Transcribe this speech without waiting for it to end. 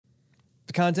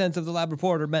The contents of the lab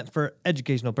report are meant for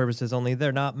educational purposes only.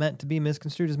 They're not meant to be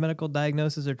misconstrued as medical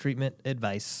diagnosis or treatment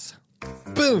advice.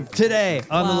 Boom! Today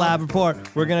on the lab report,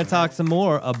 we're going to talk some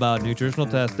more about nutritional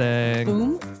testing.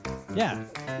 Boom? Yeah,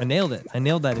 I nailed it. I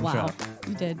nailed that intro. Wow,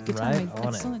 you did. Good Right timing. on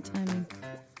Excellent timing.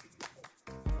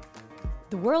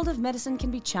 The world of medicine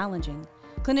can be challenging.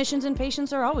 Clinicians and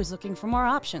patients are always looking for more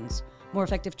options, more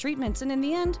effective treatments, and in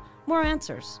the end, more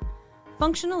answers.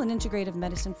 Functional and integrative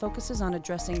medicine focuses on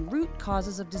addressing root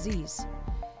causes of disease.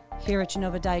 Here at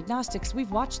Genova Diagnostics, we've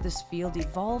watched this field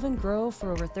evolve and grow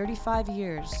for over 35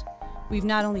 years. We've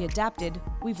not only adapted,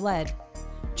 we've led.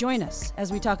 Join us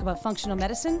as we talk about functional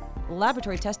medicine,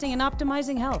 laboratory testing, and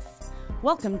optimizing health.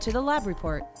 Welcome to the Lab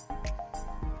Report.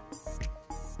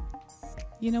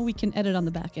 You know, we can edit on the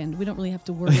back end. We don't really have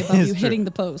to worry about you hitting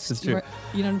the post. It's true.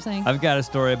 You know what I'm saying? I've got a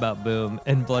story about boom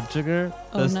and blood sugar.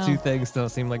 Those two things don't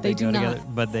seem like they go together,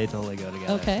 but they totally go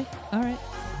together. Okay. All right.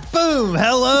 Boom!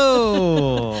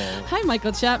 Hello! Hi,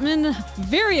 Michael Chapman.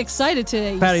 Very excited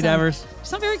today. Patty Devers. You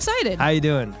sound very excited. How you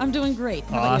doing? I'm doing great.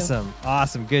 How about you?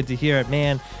 Awesome. Good to hear it,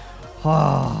 man.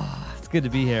 Oh, it's good to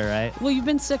be here, right? Well, you've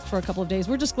been sick for a couple of days.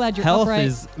 We're just glad you're health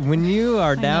upright. When you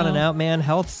are down and out, man,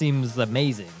 health seems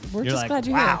amazing. We're you're just like, glad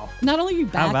you're wow. here. Not only are you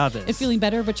back How about this? and feeling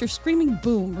better, but you're screaming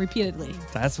boom repeatedly.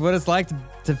 That's what it's like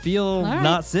to feel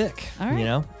not sick, All right. you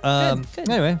know? Good.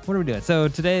 Anyway, what are we doing? So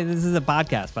today, this is a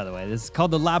podcast, by the way. This is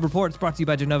called The Lab Report. It's brought to you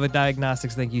by Genova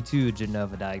Diagnostics. Thank you to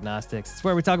Genova Diagnostics. It's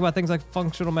where we talk about things like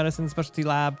functional medicine, specialty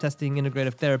lab, testing,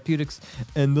 integrative therapeutics,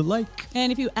 and the like.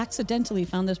 And if you accidentally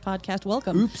found this podcast,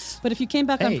 welcome. Oops. But if you came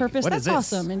back on purpose, what that's is this?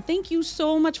 awesome. And thank you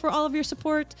so much for all of your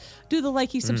support. Do the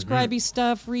likey, subscribey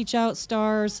stuff, reach out,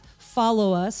 stars,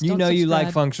 follow us. You know Don't you like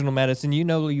subscribe. functional medicine. You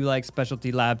know you like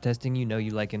specialty lab testing. You know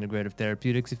you like integrative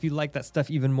therapeutics. If you like that stuff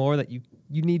even more, that you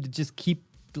need to just keep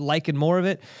liking more of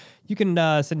it, you can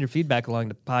send your feedback along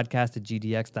to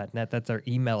podcast@gdx.net. That's our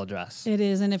email address. It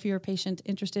is. And if you're a patient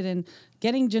interested in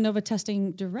getting Genova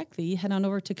testing directly, head on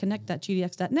over to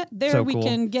connect.gdx.net. There we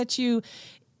can get you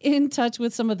in touch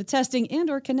with some of the testing and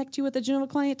or connect you with a Genova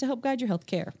client to help guide your health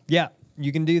care. Yeah.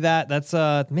 You can do that. That's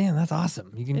man, that's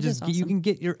awesome. You can you can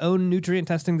get your own nutrient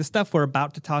testing, the stuff we're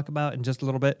about to talk about in just a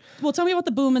little bit. Well, tell me about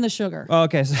the boom and the sugar. Oh,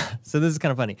 okay, so this is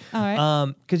kind of funny. All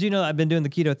right. Because I've been doing the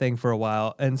keto thing for a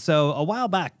while, and so a while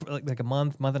back, like a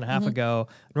month and a half ago,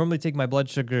 I normally take my blood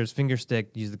sugars finger stick,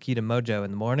 use the Keto Mojo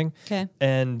in the morning,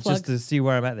 and Plug. just to see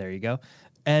where I'm at. There you go.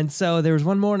 And so there was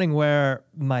one morning where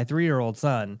my 3-year-old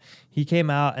son, he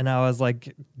came out and I was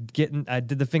like I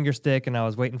did the finger stick and I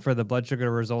was waiting for the blood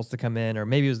sugar results to come in, or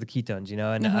maybe it was the ketones,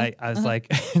 and I was like,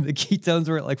 the ketones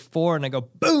were at like 4 and I go,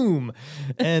 boom.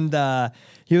 And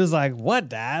he was like, what,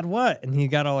 Dad, what? And he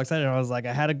got all excited. And I was like,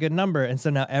 I had a good number. And so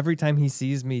now every time he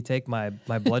sees me take my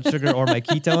blood sugar or my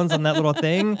ketones on that little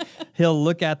thing, he'll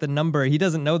look at the number. He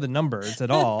doesn't know the numbers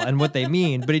at all and what they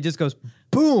mean, but he just goes,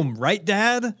 boom, right,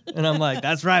 Dad? And I'm like,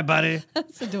 that's right, buddy.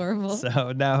 That's adorable.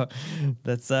 So now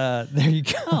that's there you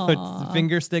go. It's the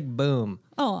finger stick boom.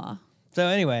 Aw. So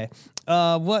anyway,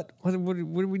 what are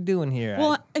we doing here?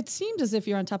 Well, it seems as if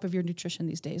you're on top of your nutrition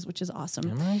these days, which is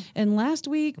awesome. Am I? And last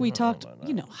week we talked,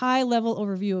 high level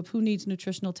overview of who needs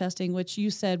nutritional testing, which you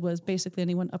said was basically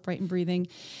anyone upright and breathing.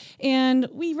 And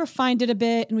we refined it a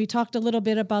bit, and we talked a little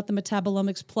bit about the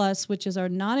Metabolomix Plus, which is our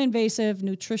non-invasive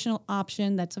nutritional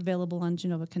option that's available on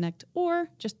Genova Connect or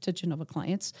just to Genova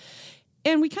clients.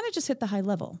 And we kind of just hit the high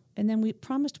level, and then we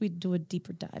promised we'd do a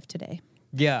deeper dive today.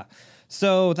 Yeah.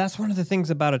 So that's one of the things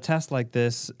about a test like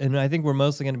this, and I think we're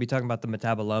mostly going to be talking about the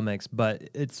metabolomics, but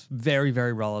it's very,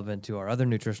 very relevant to our other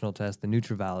nutritional test, the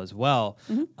NutriVal as well.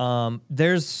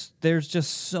 There's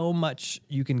just so much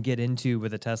you can get into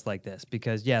with a test like this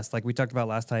because, yes, like we talked about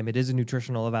last time, it is a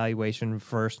nutritional evaluation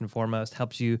first and foremost,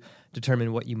 helps you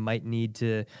determine what you might need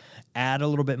to add a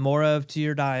little bit more of to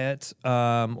your diet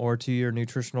or to your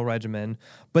nutritional regimen.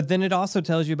 But then it also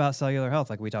tells you about cellular health,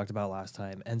 like we talked about last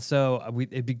time. And so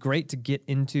it'd be great to get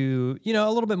into,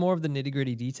 a little bit more of the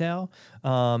nitty-gritty detail.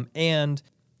 And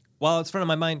while it's front of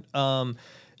my mind,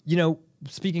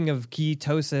 speaking of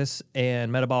ketosis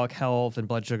and metabolic health and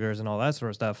blood sugars and all that sort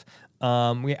of stuff,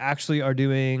 we actually are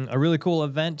doing a really cool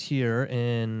event here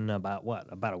in about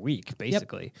a week,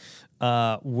 basically,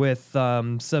 with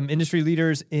some industry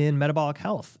leaders in metabolic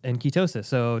health and ketosis.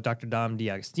 So Dr. Dom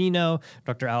D'Agostino,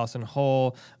 Dr. Allison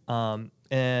Hull,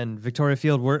 and Victoria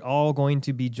Field, we're all going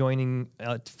to be joining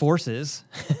forces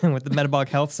with the Metabolic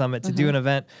Health Summit to do an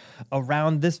event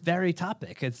around this very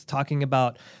topic. It's talking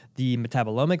about the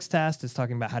metabolomics test. It's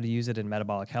talking about how to use it in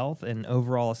metabolic health and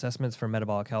overall assessments for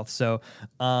metabolic health. So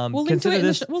we'll link to it in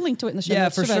the show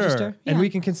notes for to sure. register. And we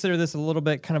can consider this a little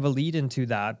bit kind of a lead into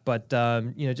that. But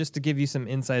just to give you some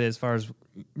insight as far as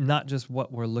not just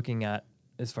what we're looking at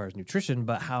as far as nutrition,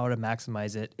 but how to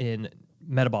maximize it in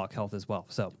metabolic health as well.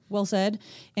 So well said.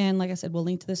 And like I said, we'll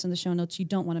link to this in the show notes. You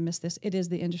don't want to miss this. It is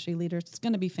the industry leader. It's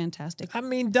going to be fantastic. I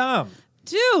mean, Dom.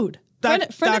 Dude. Friend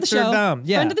of the show. Dom.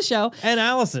 Yeah. Friend of the show. And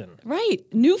Allison. Right.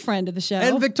 New friend of the show.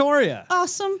 And Victoria.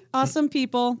 Awesome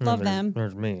people. Love them.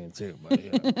 There's me too. But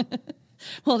yeah.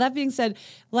 Well, that being said,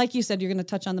 like you said, you're going to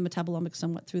touch on the Metabolomics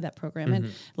somewhat through that program.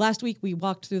 And last week, we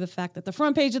walked through the fact that the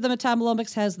front page of the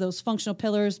Metabolomics has those functional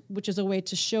pillars, which is a way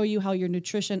to show you how your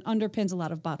nutrition underpins a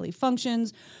lot of bodily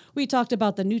functions. We talked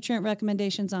about the nutrient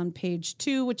recommendations on page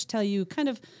 2, which tell you kind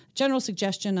of general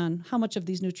suggestion on how much of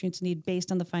these nutrients you need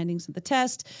based on the findings of the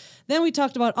test. Then we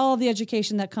talked about all of the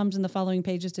education that comes in the following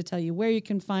pages to tell you where you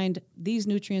can find these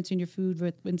nutrients in your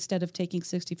food instead of taking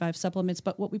 65 supplements.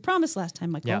 But what we promised last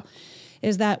time, Michael,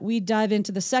 is that we dive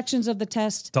into the sections of the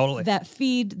test that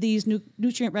feed these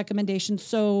nutrient recommendations.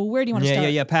 So where do you want to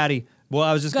start? Yeah, Patty. Well,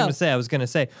 I was just going to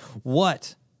say,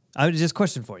 what? I was just a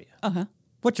question for you.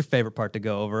 What's your favorite part to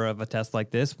go over of a test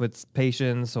like this with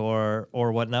patients or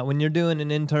whatnot? When you're doing an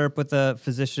interp with a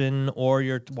physician or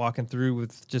you're walking through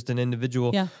with just an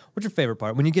individual, what's your favorite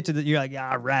part? When you get to you're like,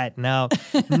 yeah, right, now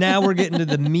we're getting to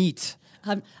the meat.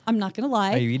 I'm not going to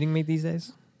lie. Are you eating meat these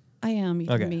days? I am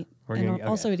eating meat. And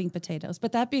also eating potatoes.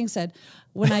 But that being said,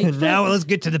 when I... now let's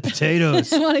get to the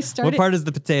potatoes. What part is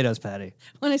the potatoes, Patty?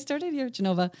 When I started here at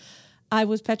Genova, I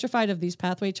was petrified of these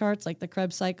pathway charts like the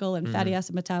Krebs cycle and fatty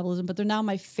acid metabolism, but they're now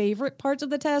my favorite parts of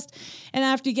the test. And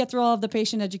after you get through all of the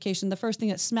patient education, the first thing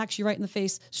that smacks you right in the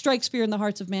face, strikes fear in the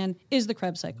hearts of man, is the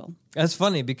Krebs cycle. That's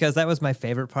funny because that was my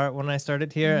favorite part when I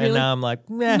started here, and now I'm like,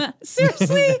 meh.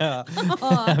 Seriously? No.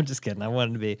 I'm just kidding. I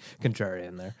wanted to be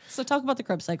contrarian there. So talk about the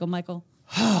Krebs cycle, Michael.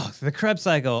 The Krebs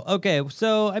cycle. Okay,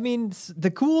 so I mean, the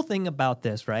cool thing about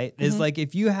this, right, is like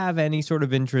if you have any sort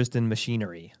of interest in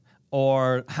machinery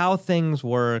or how things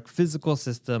work, physical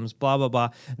systems, blah, blah, blah.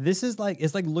 This is like,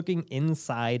 it's like looking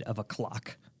inside of a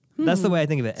clock. That's the way I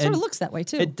think of it. It sort of looks that way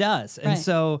too. It does. Right. And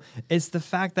so it's the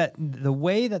fact that the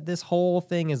way that this whole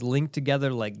thing is linked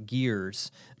together like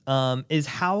gears is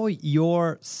how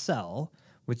your cell,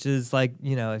 which is like,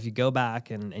 you know, if you go back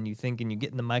and you think and you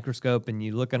get in the microscope and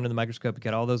you look under the microscope, you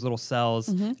get all those little cells,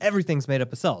 everything's made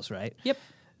up of cells, right? Yep.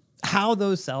 How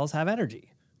those cells have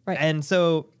energy. Right. And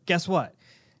so guess what?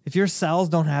 If your cells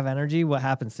don't have energy, what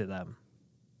happens to them?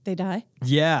 They die.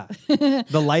 Yeah.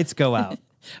 The lights go out,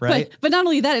 right? But not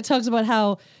only that, it talks about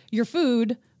how your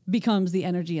food becomes the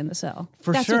energy in the cell.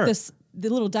 That's sure. what the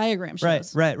little diagram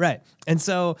shows. Right. And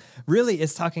so really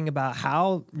it's talking about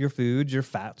how your foods, your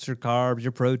fats, your carbs,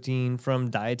 your protein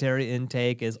from dietary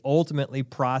intake is ultimately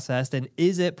processed, and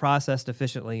is it processed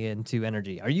efficiently into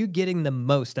energy? Are you getting the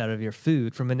most out of your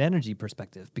food from an energy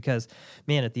perspective? Because,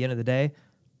 man, at the end of the day,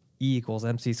 E equals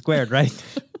MC squared, right?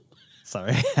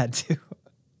 Sorry, I had to.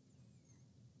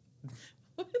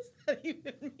 What does that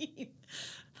even mean?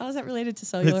 How is that related to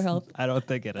cellular health? I don't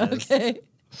think it is. Okay.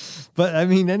 But, I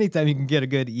mean, anytime you can get a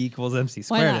good E equals MC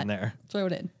squared in there. Throw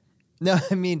it in. No,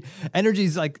 I mean,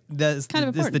 energy's like, that's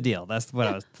the deal. That's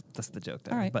what that's the joke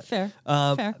there. All right, but, fair.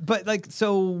 But, like,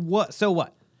 so what?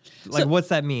 Like, what's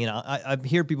that mean? I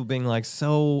hear people being like,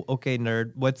 so, okay,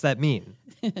 nerd, what's that mean?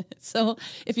 So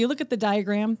if you look at the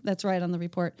diagram that's right on the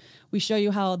report, we show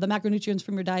you how the macronutrients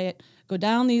from your diet go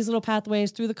down these little pathways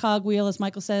through the cogwheel, as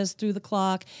Michael says, through the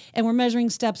clock, and we're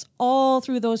measuring steps all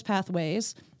through those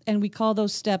pathways, and we call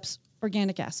those steps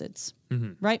organic acids,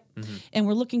 right? And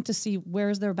we're looking to see where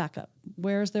is there a backup,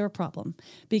 where is there a problem,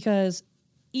 because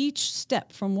each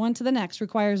step from one to the next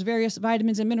requires various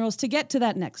vitamins and minerals to get to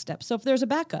that next step. So if there's a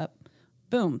backup,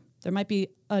 boom, there might be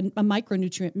a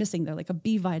micronutrient missing there, like a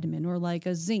B vitamin or like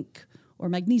a zinc or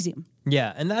magnesium.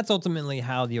 Yeah, and that's ultimately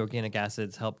how the organic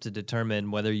acids help to determine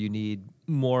whether you need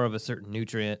more of a certain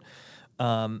nutrient.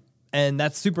 And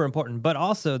that's super important. But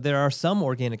also, there are some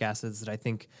organic acids that I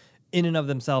think in and of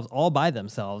themselves, all by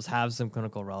themselves, have some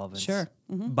clinical relevance. Sure.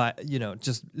 But, you know,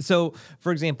 just so,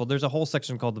 for example, there's a whole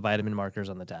section called the vitamin markers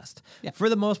on the test. Yep. For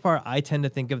the most part, I tend to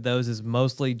think of those as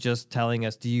mostly just telling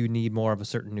us, do you need more of a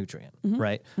certain nutrient,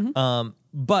 right?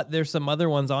 But there's some other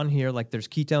ones on here, like there's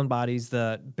ketone bodies,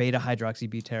 the beta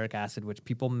hydroxybutyric acid, which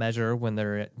people measure when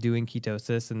they're doing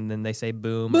ketosis, and then they say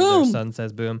boom. Or their son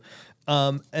says boom.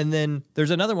 And then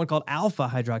there's another one called alpha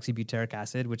hydroxybutyric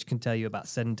acid, which can tell you about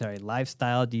sedentary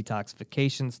lifestyle,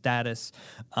 detoxification status,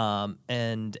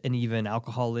 and even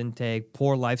alcohol intake,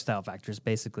 poor lifestyle factors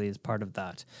basically is part of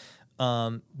that.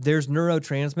 There's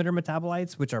neurotransmitter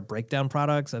metabolites, which are breakdown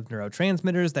products of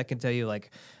neurotransmitters that can tell you,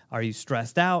 like, are you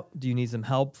stressed out? Do you need some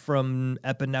help from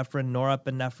epinephrine,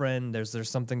 norepinephrine? There's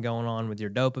something going on with your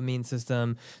dopamine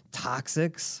system.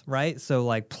 Toxics, right? So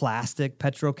like plastic,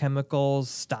 petrochemicals,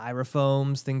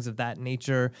 styrofoams, things of that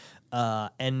nature.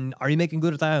 And are you making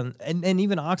glutathione and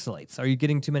even oxalates? Are you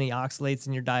getting too many oxalates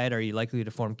in your diet? Are you likely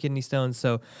to form kidney stones?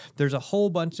 So there's a whole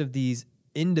bunch of these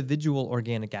individual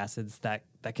organic acids that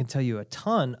can tell you a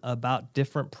ton about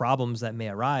different problems that may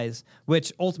arise,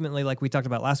 which ultimately, like we talked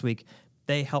about last week,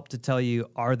 they help to tell you,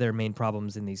 are there main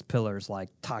problems in these pillars like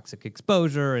toxic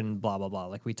exposure and blah, blah, blah,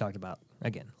 like we talked about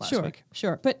again last week.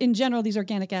 Sure. But in general, these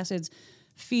organic acids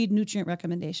feed nutrient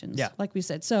recommendations, like we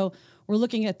said. So we're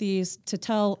looking at these to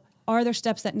tell, are there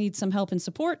steps that need some help and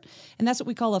support? And that's what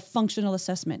we call a functional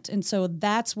assessment. And so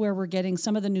that's where we're getting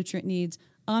some of the nutrient needs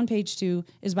on page 2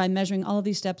 is by measuring all of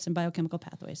these steps in biochemical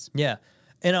pathways. Yeah.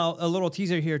 And a little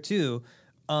teaser here too,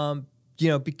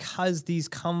 because these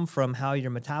come from how you're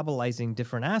metabolizing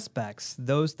different aspects,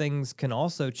 those things can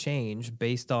also change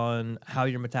based on how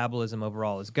your metabolism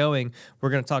overall is going.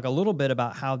 We're going to talk a little bit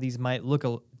about how these might look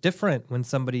different when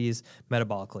somebody's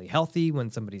metabolically healthy, when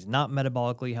somebody's not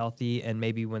metabolically healthy, and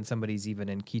maybe when somebody's even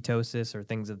in ketosis or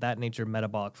things of that nature,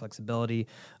 metabolic flexibility.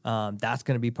 That's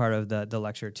going to be part of the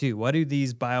lecture too. What do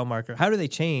these biomarkers, how do they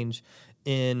change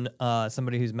in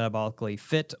somebody who's metabolically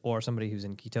fit or somebody who's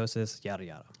in ketosis, yada,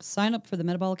 yada. Sign up for the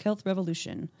metabolic health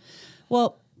revolution.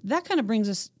 Well, that kind of brings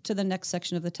us to the next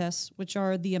section of the test, which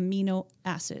are the amino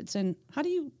acids. And how do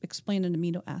you explain an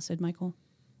amino acid, Michael?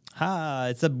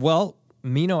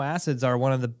 Amino acids are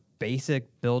one of the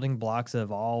basic building blocks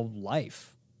of all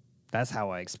life. That's how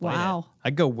I explain it.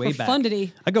 I go way Profundity.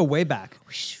 back. I go way back.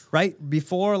 Right?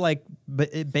 Before,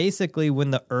 basically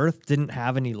when the Earth didn't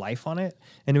have any life on it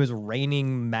and it was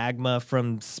raining magma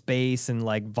from space and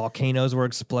volcanoes were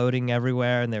exploding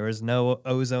everywhere and there was no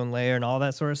ozone layer and all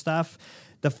that sort of stuff,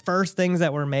 the first things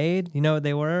that were made, you know what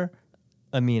they were?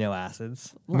 Amino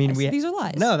acids. Lies. These are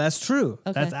lies. No, that's true.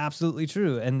 Okay. That's absolutely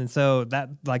true. And so the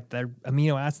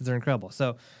amino acids are incredible.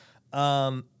 So,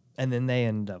 and then they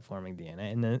end up forming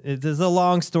DNA. And then there's a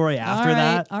long story after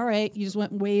that. All right. You just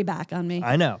went way back on me.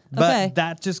 I know. But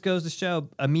that just goes to show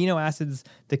amino acids,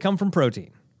 they come from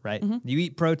protein, right? Mm-hmm. You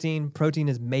eat protein. Protein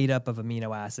is made up of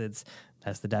amino acids.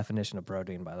 That's the definition of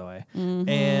protein, by the way. Mm-hmm.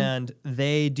 And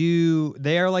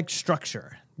they are like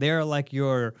structure. They are like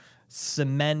your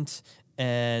cement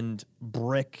and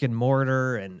brick and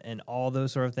mortar and all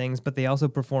those sort of things. But they also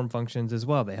perform functions as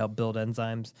well. They help build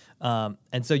enzymes.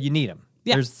 And so you need them.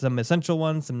 Yeah. There's some essential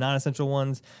ones, some non-essential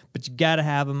ones, but you got to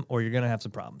have them or you're going to have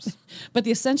some problems. But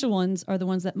the essential ones are the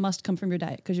ones that must come from your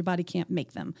diet because your body can't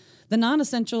make them. The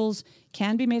non-essentials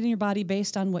can be made in your body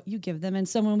based on what you give them. And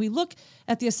so when we look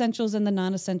at the essentials and the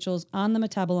non-essentials on the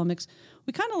metabolomics,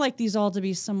 we kind of like these all to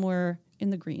be somewhere in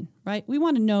the green, right? We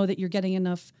want to know that you're getting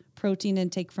enough protein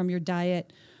intake from your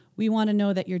diet. We want to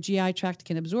know that your GI tract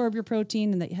can absorb your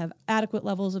protein and that you have adequate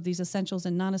levels of these essentials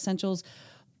and non-essentials.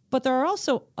 But there are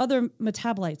also other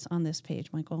metabolites on this page,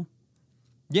 Michael.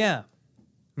 Yeah.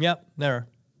 Yep, there are.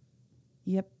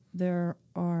 Yep, there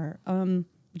are. Would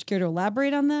you care to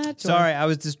elaborate on that? Sorry, I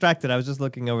was distracted. I was just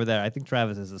looking over there. I think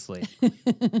Travis is asleep.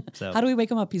 So how do we wake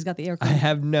him up? He's got the air I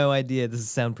have no idea. This is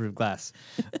soundproof glass.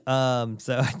 So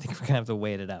I think we're going to have to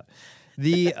wait it out.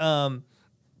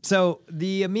 So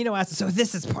the amino acids, so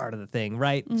this is part of the thing,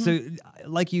 right? Mm-hmm. So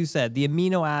like you said, the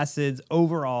amino acids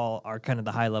overall are kind of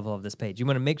the high level of this page. You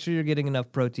want to make sure you're getting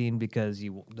enough protein because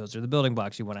those are the building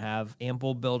blocks. You want to have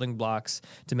ample building blocks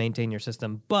to maintain your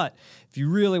system. But if you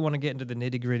really want to get into the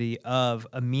nitty-gritty of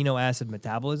amino acid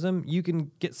metabolism, you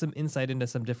can get some insight into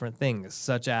some different things,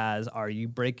 such as, are you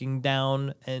breaking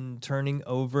down and turning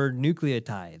over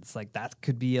nucleotides? Like that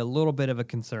could be a little bit of a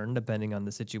concern depending on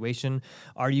the situation.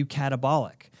 Are you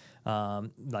catabolic?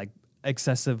 Like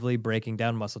excessively breaking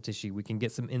down muscle tissue. We can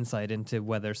get some insight into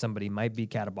whether somebody might be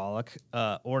catabolic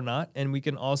or not. And we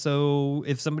can also,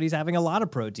 if somebody's having a lot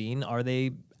of protein, are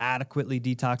they adequately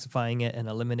detoxifying it and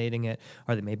eliminating it?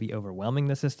 Are they maybe overwhelming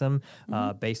the system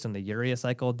based on the urea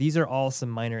cycle? These are all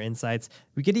some minor insights.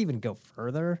 We could even go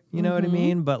further, you know what I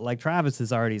mean? But like Travis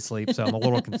is already asleep, so I'm a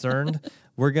little concerned.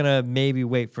 We're going to maybe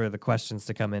wait for the questions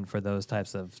to come in for those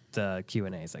types of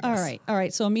Q&As, I guess. All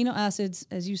right. So amino acids,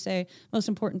 as you say, most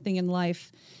important thing in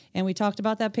life. And we talked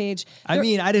about that page. I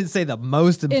didn't say the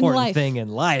most important thing in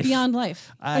life. Beyond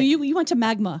life. You went to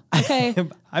magma, okay?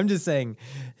 I'm just saying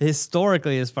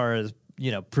historically as far as,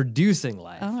 producing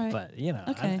life. All right. But,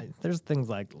 okay. there's things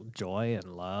like joy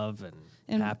and love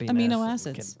and happiness. Amino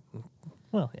acids.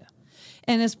 Yeah.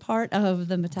 And as part of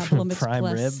the Metabolomics Prime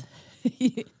Plus.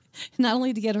 rib. not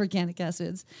only to get organic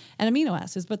acids and amino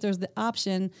acids, but there's the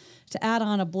option to add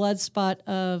on a blood spot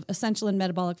of essential and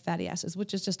metabolic fatty acids,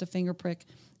 which is just a finger prick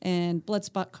and blood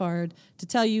spot card to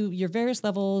tell you your various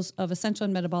levels of essential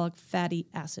and metabolic fatty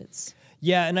acids.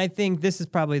 Yeah, and I think this is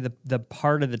probably the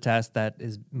part of the test that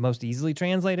is most easily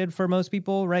translated for most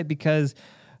people, right? Because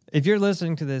if you're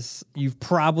listening to this, you've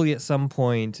probably at some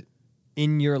point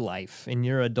in your life, in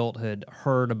your adulthood,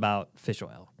 heard about fish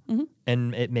oil.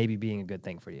 And it maybe being a good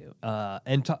thing for you.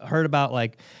 And heard about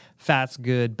like fats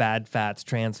good, bad fats,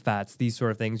 trans fats, these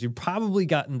sort of things. You've probably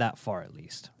gotten that far at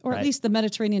least. Or at least the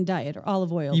Mediterranean diet or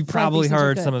olive oil. You've probably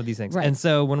heard some of these things. Right. And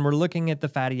so when we're looking at the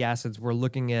fatty acids, we're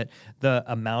looking at the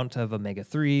amount of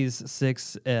omega-3s,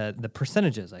 6, the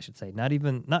percentages, I should say.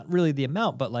 Not really the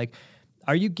amount, but like,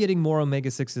 are you getting more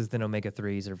omega-6s than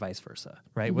omega-3s or vice versa,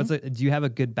 right? Do you have a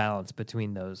good balance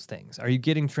between those things? Are you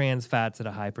getting trans fats at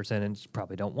a high percentage? You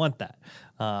probably don't want that.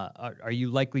 Are you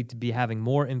likely to be having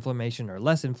more inflammation or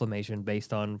less inflammation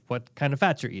based on what kind of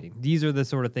fats you're eating? These are the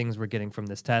sort of things we're getting from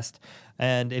this test.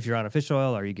 And if you're on a fish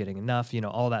oil, are you getting enough?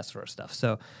 All that sort of stuff.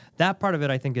 So that part of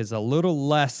it, I think, is a little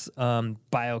less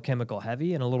biochemical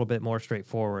heavy and a little bit more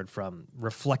straightforward from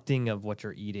reflecting of what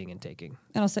you're eating and taking.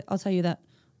 And I'll tell you that.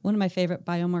 One of my favorite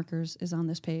biomarkers is on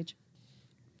this page.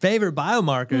 Favorite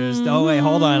biomarkers? Mm-hmm. Oh, wait,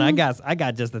 hold on. I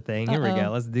got just the thing. Here we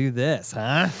go. Let's do this,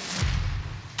 huh?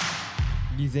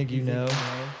 You think you know?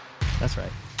 That's right.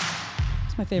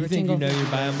 It's my favorite jingle. You think you know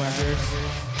your biomarkers?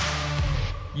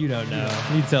 You don't know.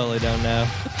 You totally don't know.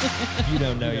 You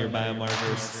don't know your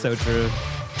biomarkers. So true.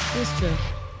 It's true.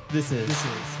 This is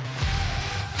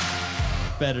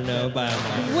Better Know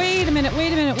Biomarkers. Wait a minute.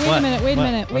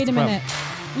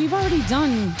 We've already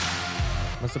done.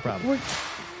 What's the problem?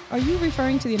 Are you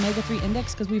referring to the omega-3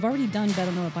 index? Because we've already done Better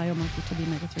Know a biomarker to the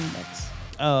omega-3 index.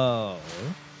 Oh.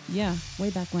 Yeah, way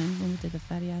back when we did the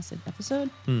fatty acid episode.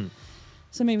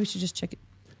 So maybe we should just check it.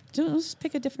 Let's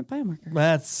pick a different biomarker.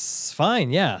 That's fine,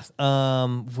 yeah. I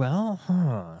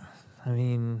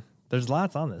mean, there's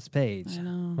lots on this page. I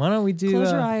know. Why don't we do...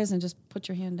 Close your eyes and just put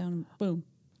your hand down and boom.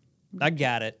 I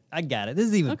got it. This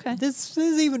is even this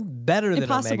is even better than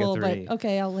omega-3. But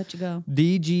okay, I'll let you go.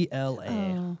 DGLA.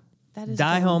 Oh, that is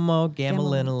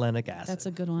dihomogammalinoleic acid. That's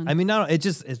a good one. I mean,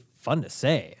 it's fun to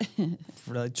say.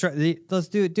 Let's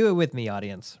do it with me,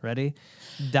 audience. Ready?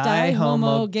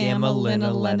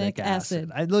 Dihomogammalinoleic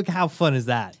acid. Look, how fun is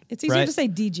that? It's easier to say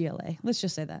DGLA. Let's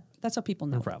just say that. That's how people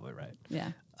know. You're probably right.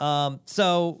 Yeah.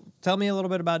 So tell me a little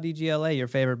bit about DGLA, your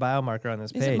favorite biomarker on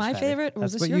this page. Is it my favorite, or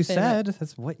was this your favorite?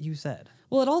 That's what you said.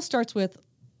 Well, it all starts with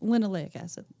linoleic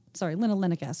acid.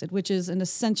 Linolenic acid, which is an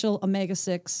essential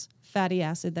omega-6 fatty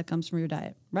acid that comes from your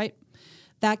diet, right?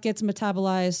 That gets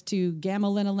metabolized to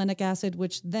gamma-linolenic acid,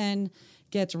 which then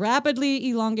gets rapidly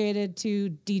elongated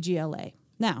to DGLA.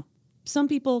 Now, some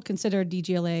people consider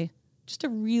DGLA just a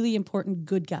really important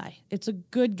good guy. It's a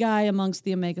good guy amongst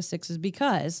the omega-6s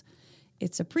because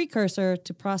it's a precursor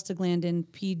to prostaglandin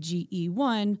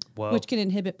PGE1, which can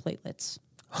inhibit platelets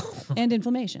and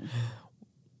inflammation.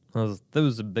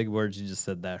 Those are big words you just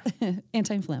said there.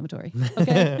 Anti-inflammatory.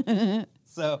 Okay.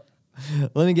 So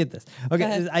let me get this.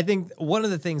 Okay. I think one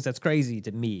of the things that's crazy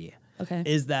to me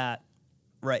is that,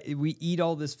 right, we eat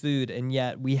all this food and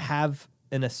yet we have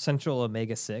an essential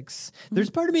omega-6. There's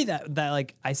part of me that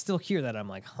like, I still hear that. I'm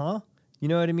like, huh? You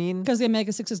know what I mean? Because the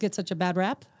omega-6s get such a bad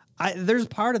rap? There's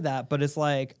part of that, but it's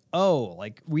like,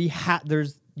 you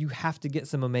have to get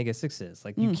some omega-6s.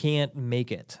 Like you can't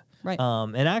make it. Right.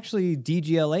 And actually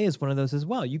DGLA is one of those as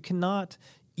well. You cannot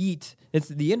eat, it's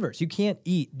the inverse. You can't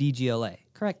eat DGLA.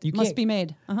 Correct. It must be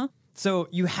made. So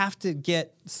you have to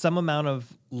get some amount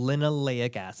of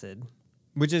linoleic acid,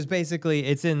 which is basically,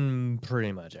 it's in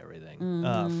pretty much everything.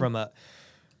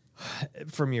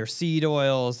 From your seed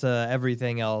oils to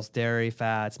everything else, dairy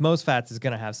fats. Most fats is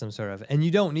going to have some sort of, and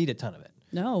you don't need a ton of it.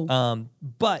 No.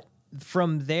 But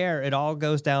from there, it all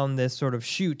goes down this sort of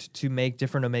chute to make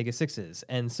different omega-6s.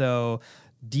 And so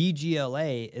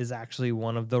DGLA is actually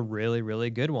one of the really, really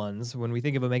good ones. When we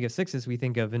think of omega-6s, we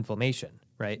think of inflammation,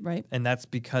 right? Right. And that's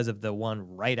because of the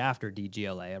one right after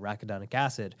DGLA, arachidonic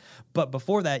acid. But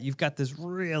before that, you've got this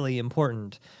really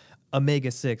important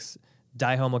omega-6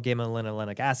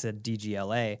 dihomogammalinoleic acid,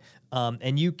 DGLA.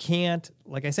 And you can't,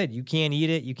 like I said, you can't eat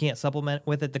it. You can't supplement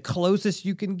with it. The closest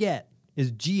you can get is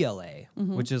GLA,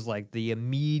 which is like the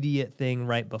immediate thing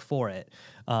right before it.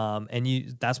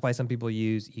 And that's why some people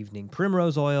use evening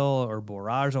primrose oil or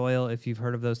borage oil, if you've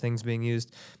heard of those things being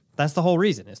used. That's the whole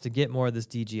reason, is to get more of this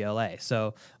DGLA.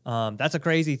 So that's a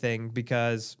crazy thing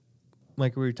because,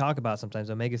 like we talk about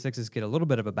sometimes, omega-6s get a little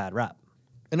bit of a bad rap.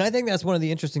 And I think that's one of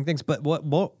the interesting things. But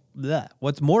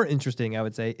what's more interesting, I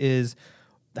would say, is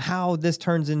how this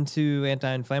turns into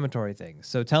anti-inflammatory things.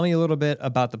 So tell me a little bit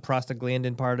about the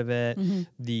prostaglandin part of it,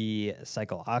 the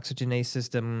cyclooxygenase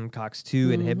system, COX-2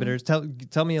 inhibitors.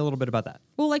 Tell me a little bit about that.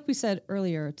 Well, like we said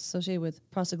earlier, it's associated with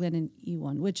prostaglandin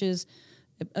E1, which is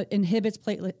inhibits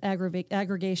platelet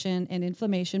aggregation and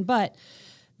inflammation. But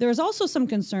there's also some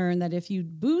concern that if you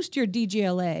boost your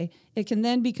DGLA, it can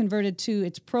then be converted to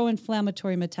its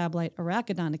pro-inflammatory metabolite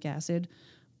arachidonic acid,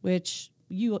 which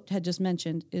you had just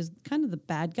mentioned is kind of the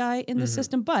bad guy in the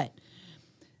system. But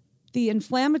the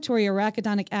inflammatory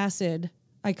arachidonic acid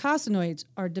eicosanoids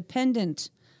are dependent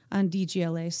on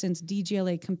DGLA, since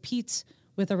DGLA competes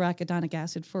with arachidonic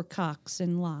acid for COX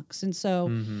and LOX. And so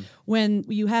when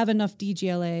you have enough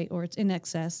DGLA or it's in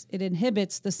excess, it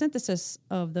inhibits the synthesis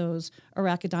of those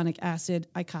arachidonic acid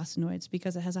eicosanoids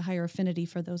because it has a higher affinity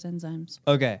for those enzymes.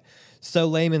 Okay. So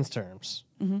layman's terms.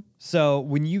 So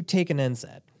when you take an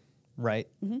NSAID, right?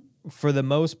 For the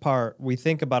most part, we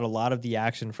think about a lot of the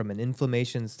action from an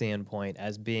inflammation standpoint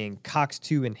as being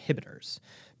COX-2 inhibitors,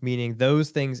 meaning those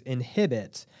things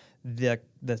inhibit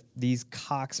these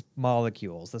COX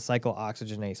molecules, the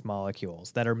cyclooxygenase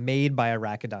molecules that are made by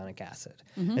arachidonic acid.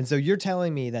 And so you're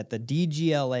telling me that the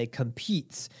DGLA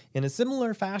competes in a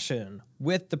similar fashion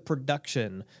with the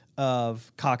production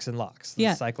of COX and LOX, the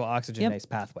cyclooxygenase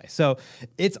pathway. So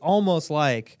it's almost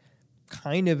like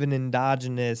kind of an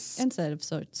endogenous NSAID of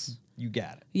sorts. You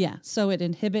got it. Yeah. So it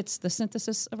inhibits the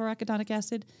synthesis of arachidonic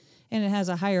acid, and it has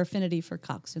a higher affinity for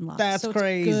COX and LOX. That's so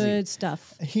crazy. It's good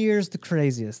stuff. Here's the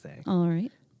craziest thing. All right.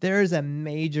 There is a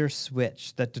major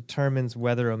switch that determines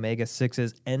whether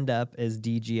omega-6s end up as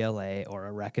DGLA or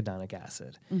arachidonic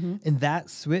acid. And that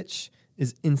switch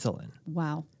is insulin.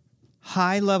 Wow.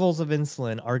 High levels of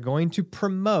insulin are going to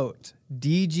promote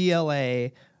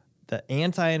DGLA, the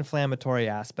anti-inflammatory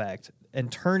aspect, and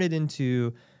turn it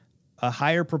into a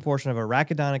higher proportion of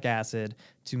arachidonic acid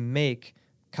to make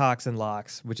COX and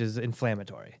LOX, which is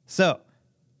inflammatory. So,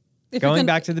 going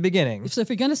back to the beginning. So if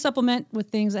you're going to supplement with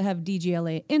things that have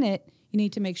DGLA in it, you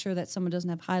need to make sure that someone doesn't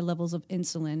have high levels of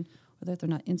insulin or that they're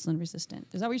not insulin resistant.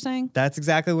 Is that what you're saying? That's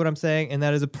exactly what I'm saying. And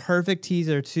that is a perfect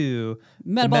teaser to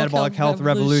the metabolic health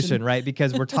revolution, right?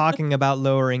 Because we're talking about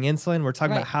lowering insulin. We're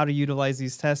talking about how to utilize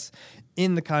these tests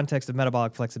in the context of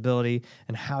metabolic flexibility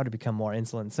and how to become more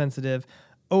insulin sensitive.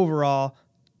 Overall,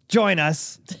 join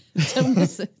us. Don't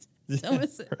miss it. Don't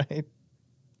miss it. Right?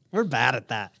 We're bad at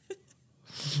that.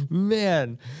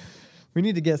 Man, we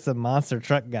need to get some monster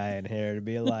truck guy in here to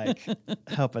be like,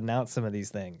 help announce some of these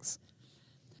things.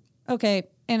 Okay,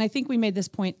 and I think we made this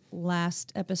point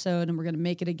last episode, and we're going to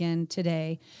make it again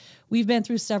today. We've been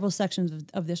through several sections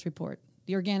of this report.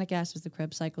 The organic acids, the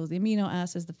Krebs cycles, the amino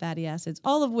acids, the fatty acids,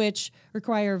 all of which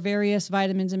require various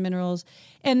vitamins and minerals.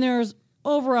 And there's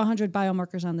over 100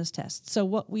 biomarkers on this test. So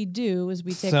what we do is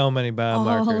we take so many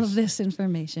biomarkers. All of this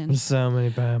information. So many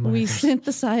biomarkers. We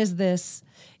synthesize this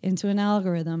into an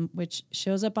algorithm which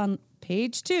shows up on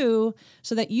page 2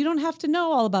 so that you don't have to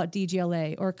know all about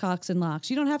DGLA or COX and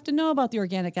LOX. You don't have to know about the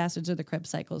organic acids or the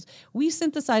Krebs cycles. We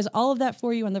synthesize all of that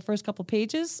for you on the first couple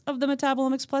pages of the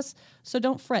Metabolomix Plus, so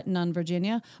don't fret none,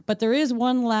 Virginia. But there is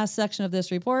one last section of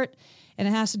this report, and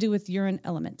it has to do with urine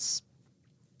elements.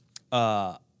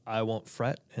 I won't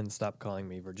fret and stop calling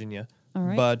me Virginia. All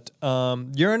right. But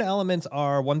urine elements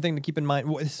are one thing to keep in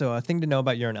mind. So a thing to know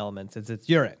about urine elements is it's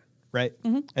urine, right?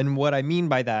 And what I mean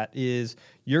by that is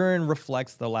urine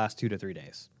reflects the last 2 to 3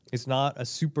 days. It's not a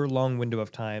super long window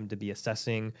of time to be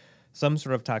assessing some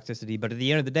sort of toxicity. But at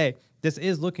the end of the day, this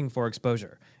is looking for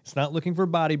exposure. It's not looking for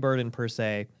body burden per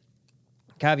se.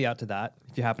 Caveat to that,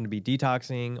 if you happen to be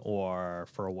detoxing or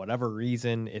for whatever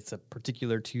reason, it's a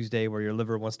particular Tuesday where your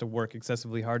liver wants to work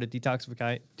excessively hard at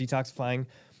detoxifying,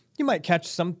 you might catch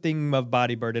something of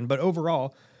body burden. But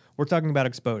overall, we're talking about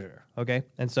exposure, okay?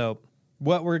 And so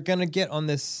what we're going to get on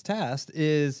this test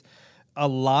is a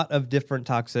lot of different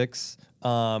toxics,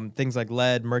 things like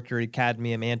lead, mercury,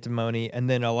 cadmium, antimony, and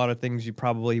then a lot of things you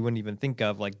probably wouldn't even think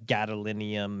of, like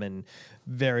gadolinium and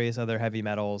various other heavy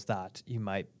metals that you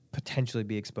might potentially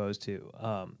be exposed to.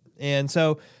 And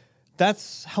so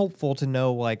that's helpful to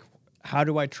know, like, how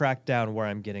do I track down where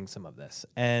I'm getting some of this?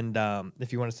 And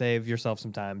if you want to save yourself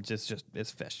some time, just it's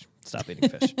fish. Stop eating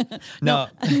fish. No,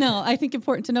 I think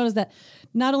important to note is that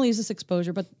not only is this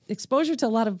exposure, but exposure to a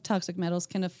lot of toxic metals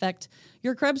can affect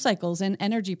your Krebs cycles and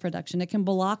energy production. It can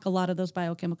block a lot of those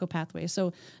biochemical pathways.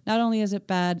 So not only is it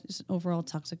bad, it's an overall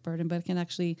toxic burden, but it can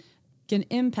actually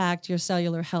impact your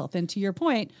cellular health. And to your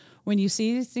point, when you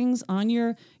see these things on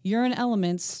your urine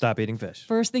elements, stop eating fish.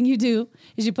 First thing you do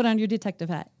is you put on your detective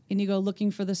hat and you go looking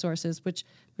for the sources, which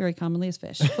very commonly is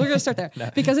fish. We're going to start there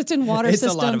because it's in water it's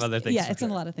systems. It's a lot of other things. Yeah, it's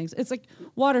in a lot of things. It's like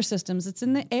water systems. It's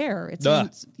in the air. It's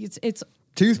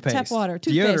toothpaste, tap water,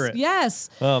 toothpaste. Deodorant.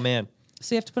 Yes. Oh man.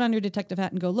 So you have to put on your detective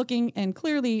hat and go looking and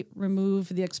clearly remove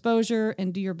the exposure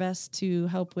and do your best to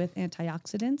help with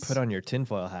antioxidants. Put on your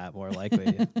tinfoil hat, more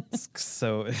likely.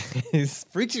 So it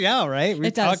freaks you out, right?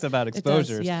 We talked about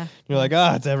exposures. Yeah. You're like,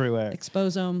 oh, it's everywhere.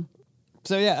 Exposome.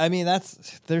 So yeah, I mean,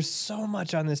 there's so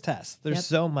much on this test. There's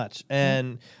so much.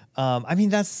 And I mean,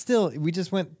 that's still, we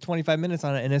just went 25 minutes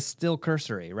on it and it's still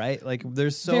cursory, right? Like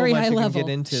there's so very much high you level. can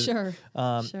get into. Sure.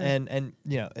 And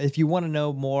you know, if you want to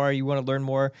know more, you want to learn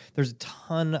more, there's a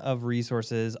ton of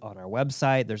resources on our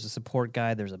website. There's a support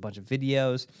guide. There's a bunch of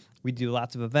videos. We do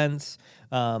lots of events.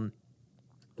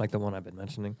 Like the one I've been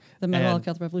mentioning. The Metabolic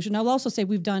Health Revolution. I'll also say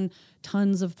we've done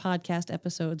tons of podcast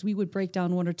episodes. We would break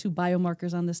down 1 or 2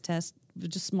 biomarkers on this test,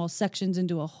 just small sections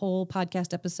into a whole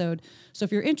podcast episode. So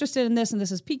if you're interested in this and this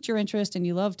has piqued your interest and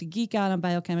you love to geek out on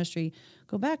biochemistry,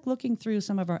 go back looking through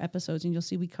some of our episodes and you'll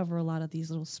see we cover a lot of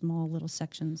these small little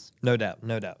sections. No doubt.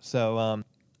 So,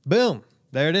 boom,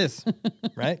 there it is,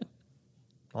 right?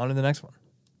 On to the next one.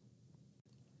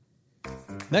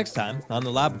 Next time on the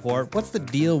lab report, what's the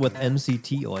deal with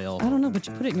MCT oil? I don't know, but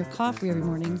you put it in your coffee every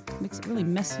morning. Makes it really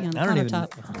messy on the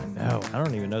countertop. I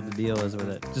don't even know what the deal is with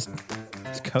it. Just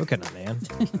it's coconut, man.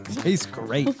 It tastes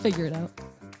great. We'll figure it out.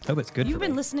 Hope it's good. You've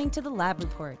been listening to the Lab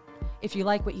Report. If you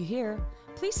like what you hear,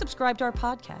 please subscribe to our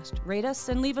podcast, rate us,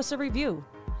 and leave us a review.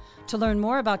 To learn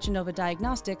more about Genova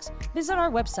Diagnostics, visit our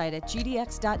website at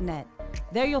gdx.net.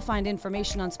 There you'll find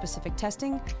information on specific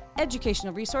testing,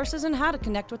 educational resources, and how to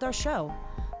connect with our show.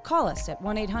 Call us at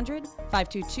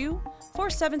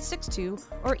 1-800-522-4762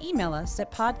 or email us at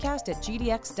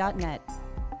podcast@gdx.net.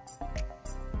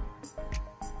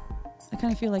 I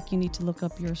kind of feel like you need to look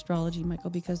up your astrology, Michael,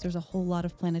 because there's a whole lot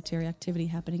of planetary activity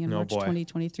happening in March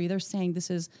 2023. They're saying this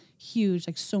is huge,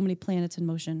 like so many planets in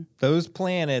motion. Those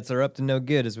planets are up to no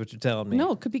good, is what you're telling me.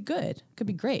 No, it could be good. Could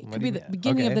be great. Could be the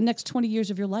beginning of the next 20 years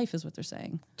of your life is what they're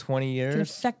saying. 20 years? Could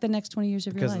affect the next 20 years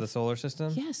of your life. Because of the solar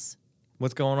system? Yes.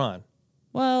 What's going on?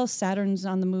 Well, Saturn's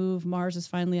on the move. Mars is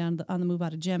finally on the move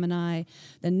out of Gemini.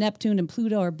 Then Neptune and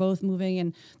Pluto are both moving,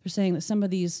 and they're saying that some of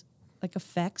these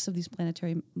effects of these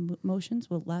planetary motions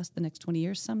will last the next 20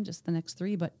 years. Some just the next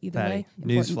 3, but either way.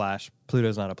 Newsflash: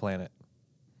 Pluto's not a planet.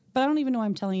 But I don't even know why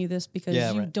I'm telling you this because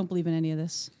you don't believe in any of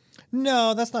this.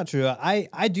 No, that's not true.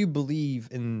 I do believe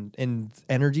in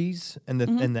energies and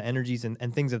the energies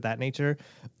and things of that nature.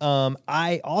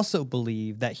 I also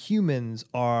believe that humans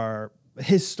are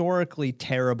historically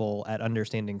terrible at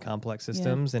understanding complex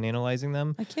systems and analyzing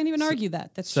them. I can't even argue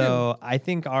that. That's true. So I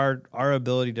think our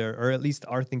ability to, or at least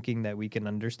our thinking that we can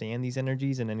understand these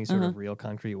energies in any sort of real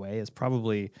concrete way is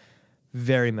probably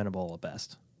very minimal at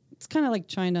best. It's kind of like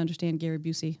trying to understand Gary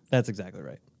Busey. That's exactly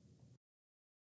right.